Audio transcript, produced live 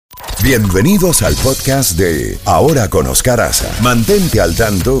Bienvenidos al podcast de Ahora con Oscar Aza. Mantente al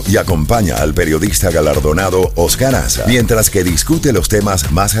tanto y acompaña al periodista galardonado Oscar Aza mientras que discute los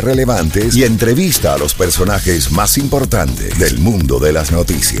temas más relevantes y entrevista a los personajes más importantes del mundo de las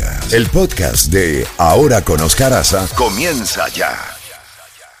noticias. El podcast de Ahora con Oscar Aza comienza ya.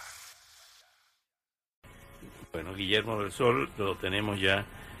 Bueno, Guillermo del Sol lo tenemos ya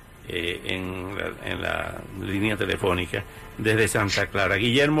en la línea telefónica desde Santa Clara.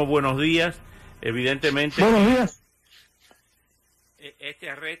 Guillermo, buenos días. Evidentemente, buenos días. Este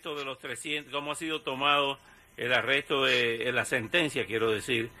arresto de los 300, ¿cómo ha sido tomado el arresto de la sentencia, quiero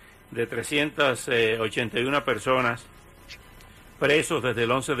decir, de 381 personas presos desde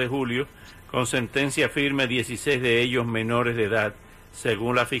el 11 de julio, con sentencia firme, 16 de ellos menores de edad,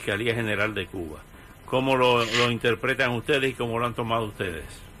 según la Fiscalía General de Cuba? ¿Cómo lo interpretan ustedes y cómo lo han tomado ustedes?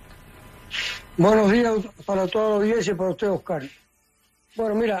 Buenos días para toda la audiencia y para usted, Oscar.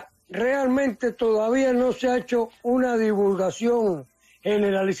 Bueno, mira, realmente todavía no se ha hecho una divulgación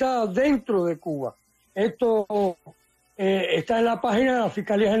generalizada dentro de Cuba. Esto está en la página de la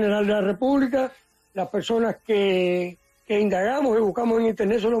Fiscalía General de la República. Las personas que indagamos y buscamos en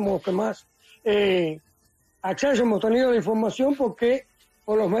Internet son los que más acceso hemos tenido a la información, porque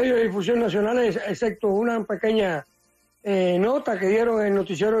por los medios de difusión nacionales, excepto una pequeña nota que dieron en el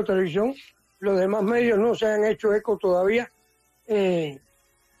noticiero de televisión, los demás medios no se han hecho eco todavía de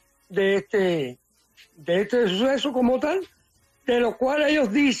este suceso como tal, de lo cual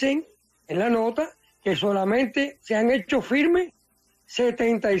ellos dicen en la nota que solamente se han hecho firmes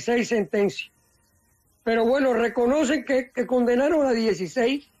 76 sentencias. Pero bueno, reconocen que condenaron a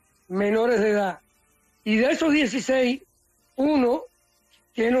 16 menores de edad. Y de esos 16, uno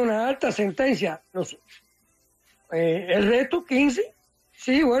tiene una alta sentencia. El resto, 15,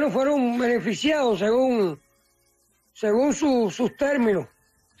 sí, bueno, fueron beneficiados según sus términos.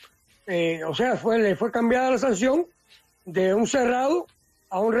 O sea, le fue cambiada la sanción de un cerrado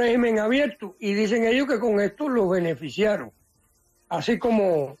a un régimen abierto, y dicen ellos que con esto los beneficiaron. Así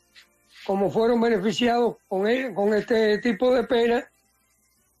como fueron beneficiados con este tipo de pena,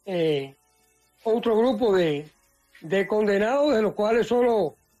 otro grupo de condenados, de los cuales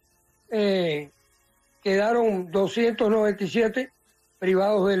solo quedaron 297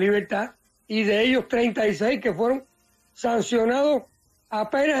 privados de libertad, y de ellos 36 que fueron sancionados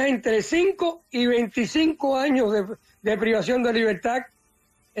apenas entre 5 y 25 años de privación de libertad,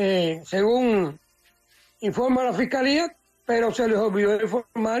 según informa la Fiscalía, pero se les olvidó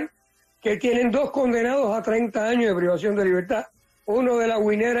informar que tienen 2 condenados a 30 años de privación de libertad, uno de La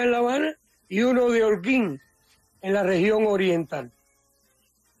Guinera en La Habana y uno de Holguín en la región oriental.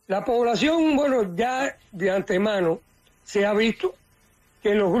 La población, bueno, ya de antemano se ha visto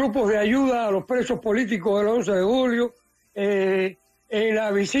que en los grupos de ayuda a los presos políticos del 11 de julio, en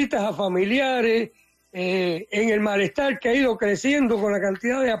las visitas a familiares, en el malestar que ha ido creciendo con la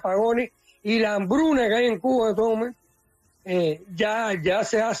cantidad de apagones y la hambruna que hay en Cuba en todo momento, ya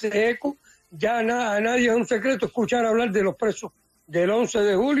se hace eco, ya a nadie es un secreto escuchar hablar de los presos del 11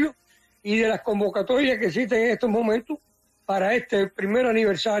 de julio y de las convocatorias que existen en estos momentos para este primer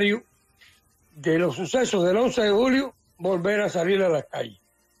aniversario de los sucesos del 11 de julio, volver a salir a las calles.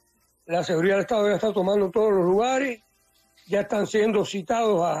 La seguridad del Estado ya está tomando todos los lugares, ya están siendo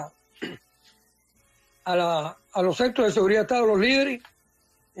citados a los centros de seguridad del Estado, los líderes.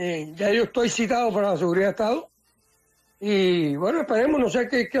 Ya yo estoy citado para la seguridad del Estado. Y bueno, esperemos, no sé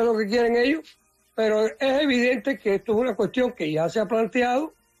qué es lo que quieren ellos, pero es evidente que esto es una cuestión que ya se ha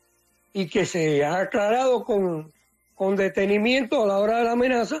planteado y que se ha aclarado con detenimiento a la hora de la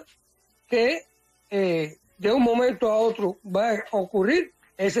amenaza, que de un momento a otro va a ocurrir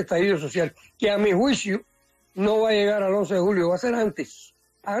ese estallido social, que a mi juicio no va a llegar al 11 de julio, va a ser antes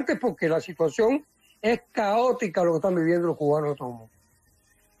porque la situación es caótica lo que están viviendo los cubanos en todo el mundo.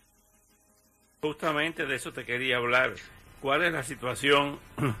 Justamente de eso te quería hablar. ¿Cuál es la situación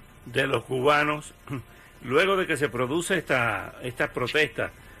de los cubanos luego de que se produce estas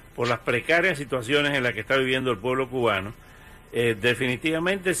protestas por las precarias situaciones en las que está viviendo el pueblo cubano?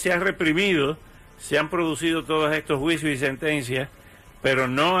 Definitivamente se ha reprimido, se han producido todos estos juicios y sentencias, pero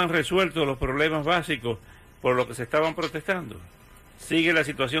no han resuelto los problemas básicos por los que se estaban protestando. Sigue la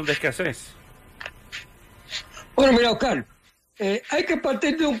situación de escasez. Bueno, mira, Oscar, hay que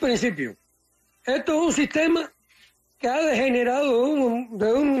partir de un principio. Esto es un sistema que ha degenerado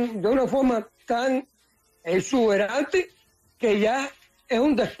de una forma tan exuberante que ya es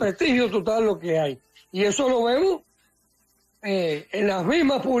un desprestigio total lo que hay. Y eso lo vemos en las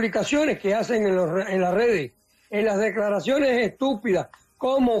mismas publicaciones que hacen en las redes, en las declaraciones estúpidas,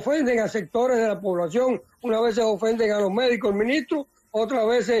 cómo ofenden a sectores de la población, una vez ofenden a los médicos, ministros, otras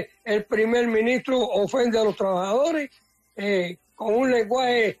veces el primer ministro ofende a los trabajadores con un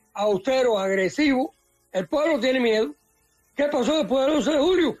lenguaje austero, agresivo. El pueblo tiene miedo. ¿Qué pasó después del 11 de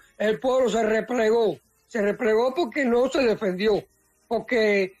julio? El pueblo se replegó porque no se defendió,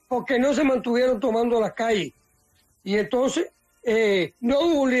 porque no se mantuvieron tomando las calles. Y entonces no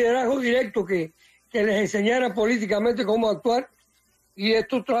hubo un liderazgo directo que les enseñara políticamente cómo actuar, y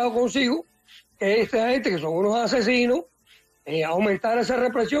esto trajo consigo que esta gente, que son unos asesinos, aumentar esa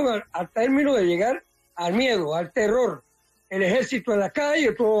represión al término de llegar al miedo, al terror. El ejército en la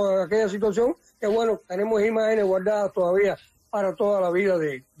calle, toda aquella situación, que bueno, tenemos imágenes guardadas todavía para toda la vida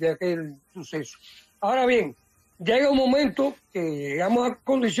de aquel suceso. Ahora bien, llega un momento que llegamos a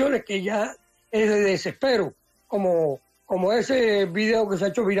condiciones que ya es de desespero, como ese video que se ha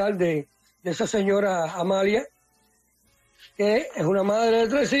hecho viral de esa señora Amalia, que es una madre de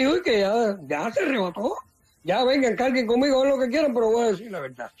 3 hijos y que ya se arrebató. Ya vengan, carguen conmigo, hagan lo que quieran, pero voy a decir la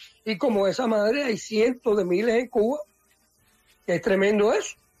verdad. Y como esa madre, hay cientos de miles en Cuba, que es tremendo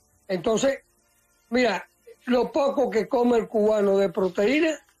eso. Entonces, mira, lo poco que come el cubano de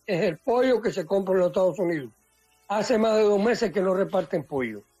proteína es el pollo que se compra en los Estados Unidos. Hace más de 2 meses que no reparten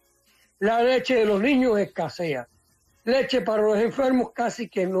pollo. La leche de los niños escasea. Leche para los enfermos casi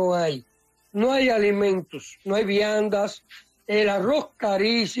que no hay. No hay alimentos, no hay viandas, el arroz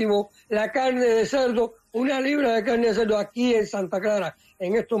carísimo, la carne de cerdo. Una libra de carne de cerdo aquí en Santa Clara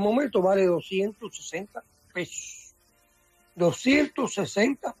en estos momentos vale 260 pesos.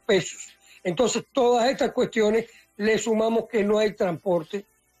 260 pesos. Entonces, todas estas cuestiones le sumamos que no hay transporte,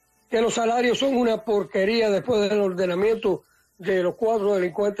 que los salarios son una porquería después del ordenamiento de los 4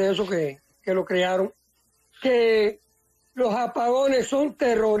 delincuentes, esos que lo crearon, que los apagones son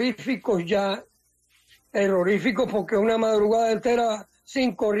terroríficos ya, terroríficos porque una madrugada entera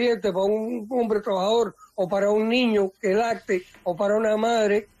sin corriente para un hombre trabajador o para un niño que lacte o para una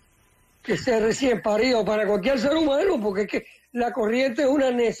madre que esté recién parida o para cualquier ser humano, porque es que la corriente es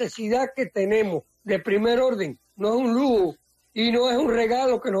una necesidad que tenemos de primer orden, no es un lujo y no es un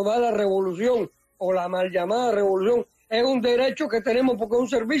regalo que nos da la revolución o la mal llamada revolución, es un derecho que tenemos porque es un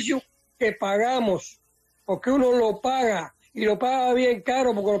servicio que pagamos, porque uno lo paga y lo paga bien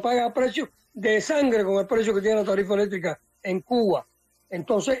caro porque lo paga a precio de sangre con el precio que tiene la tarifa eléctrica en Cuba.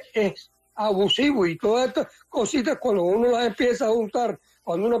 Entonces es abusivo y todas estas cositas cuando uno las empieza a juntar,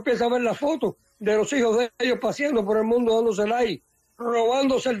 cuando uno empieza a ver las fotos de los hijos de ellos paseando por el mundo dándose like,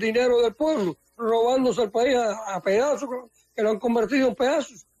 robándose el dinero del pueblo, robándose el país a pedazos, que lo han convertido en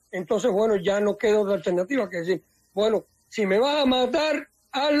pedazos. Entonces, bueno, ya no queda otra alternativa que decir, bueno, si me vas a matar,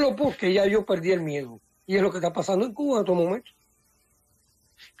 hazlo porque ya yo perdí el miedo. Y es lo que está pasando en Cuba en estos momentos.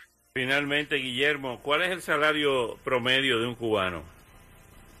 Finalmente, Guillermo, ¿cuál es el salario promedio de un cubano?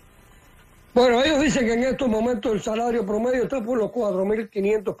 Bueno, ellos dicen que en estos momentos el salario promedio está por los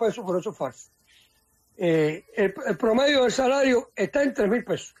 4.500 pesos, pero eso es falso. El promedio del salario está en 3.000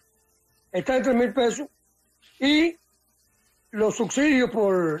 pesos. Está en 3.000 pesos y los subsidios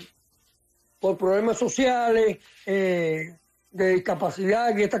por problemas sociales, de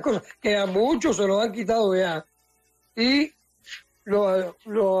discapacidad y estas cosas, que a muchos se los han quitado ya. Y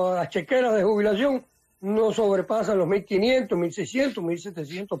las chequeras de jubilación no sobrepasan los 1.500, 1.600,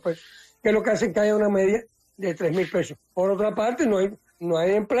 1.700 pesos, que es lo que hacen que haya una media de 3.000 pesos. Por otra parte, no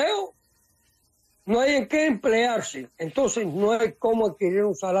hay empleo, no hay en qué emplearse, entonces no hay cómo adquirir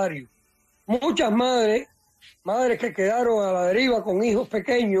un salario. Muchas madres que quedaron a la deriva con hijos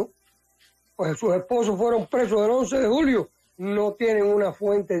pequeños, pues sus esposos fueron presos el 11 de julio, no tienen una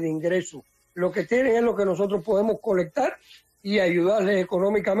fuente de ingreso. Lo que tienen es lo que nosotros podemos colectar y ayudarles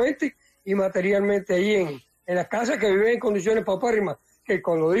económicamente y materialmente ahí en las casas que viven en condiciones paupérrimas. Que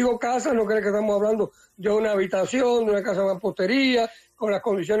cuando digo casa, no creo que estamos hablando de una habitación, de una casa de mampostería, con las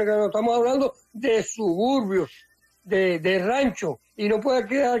condiciones que no estamos hablando, de suburbios, de rancho. Y no puede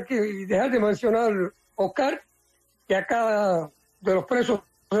dejar de mencionar, Oscar, que acá de los presos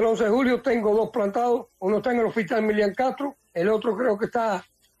del 11 de julio tengo 2 plantados. Uno está en el hospital Emilian Castro, el otro creo que está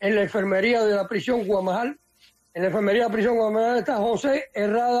en la enfermería de la prisión Guamajal. En la enfermería de la prisión Guamajal está José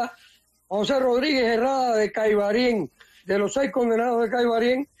Rodríguez Herrada de Caibarien, de los 6 condenados de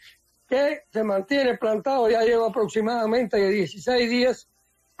Caibarien, que se mantiene plantado, ya lleva aproximadamente 16 días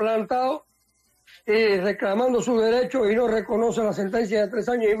plantado, reclamando su derecho y no reconoce la sentencia de 3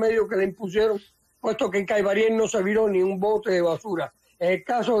 años y medio que le impusieron, puesto que en Caibarien no se viró ni un bote de basura. En el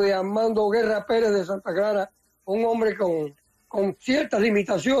caso de Armando Guerra Pérez de Santa Clara, un hombre con ciertas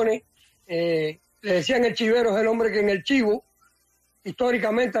limitaciones, le decían el chivero, es el hombre que en el Chivo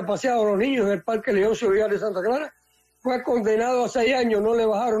históricamente ha paseado a los niños en el Parque Leoncio Villar de Santa Clara, fue condenado a 6 años, no le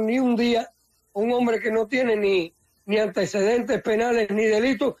bajaron ni un día. Un hombre que no tiene ni ni antecedentes penales, ni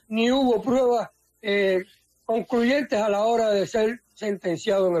delitos, ni hubo pruebas concluyentes a la hora de ser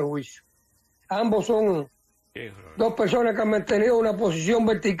sentenciado en el juicio. Ambos son dos personas que han mantenido una posición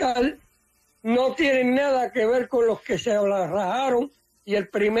vertical, no tienen nada que ver con los que se la rajaron y el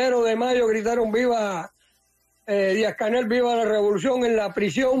 1 de mayo gritaron viva Díaz-Canel, viva la revolución en la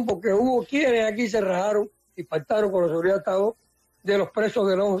prisión, porque hubo quienes aquí se rajaron y pactaron con la seguridad de Estado de los presos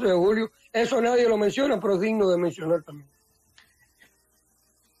del 11 de julio. Eso nadie lo menciona, pero es digno de mencionar también.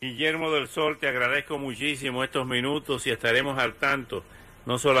 Guillermo del Sol, te agradezco muchísimo estos minutos y estaremos al tanto,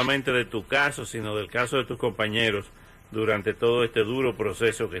 no solamente de tu caso, sino del caso de tus compañeros durante todo este duro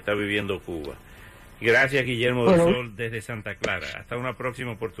proceso que está viviendo Cuba. Gracias, Guillermo del Sol, desde Santa Clara. Hasta una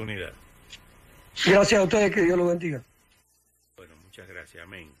próxima oportunidad. Gracias a ustedes, que Dios los bendiga. Bueno, muchas gracias,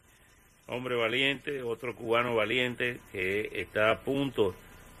 amén. Hombre valiente, otro cubano valiente que está a punto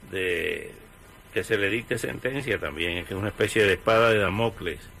de que se le dicte sentencia también, es que es una especie de espada de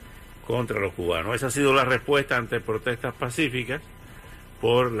Damocles contra los cubanos. Esa ha sido la respuesta ante protestas pacíficas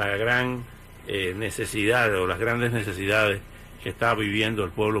por la gran necesidad o las grandes necesidades que está viviendo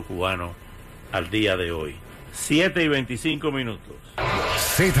el pueblo cubano al día de hoy. 7:25.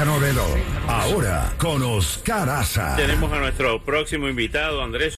 Z92, ahora con Oscar Aza. Tenemos a nuestro próximo invitado, Andrés.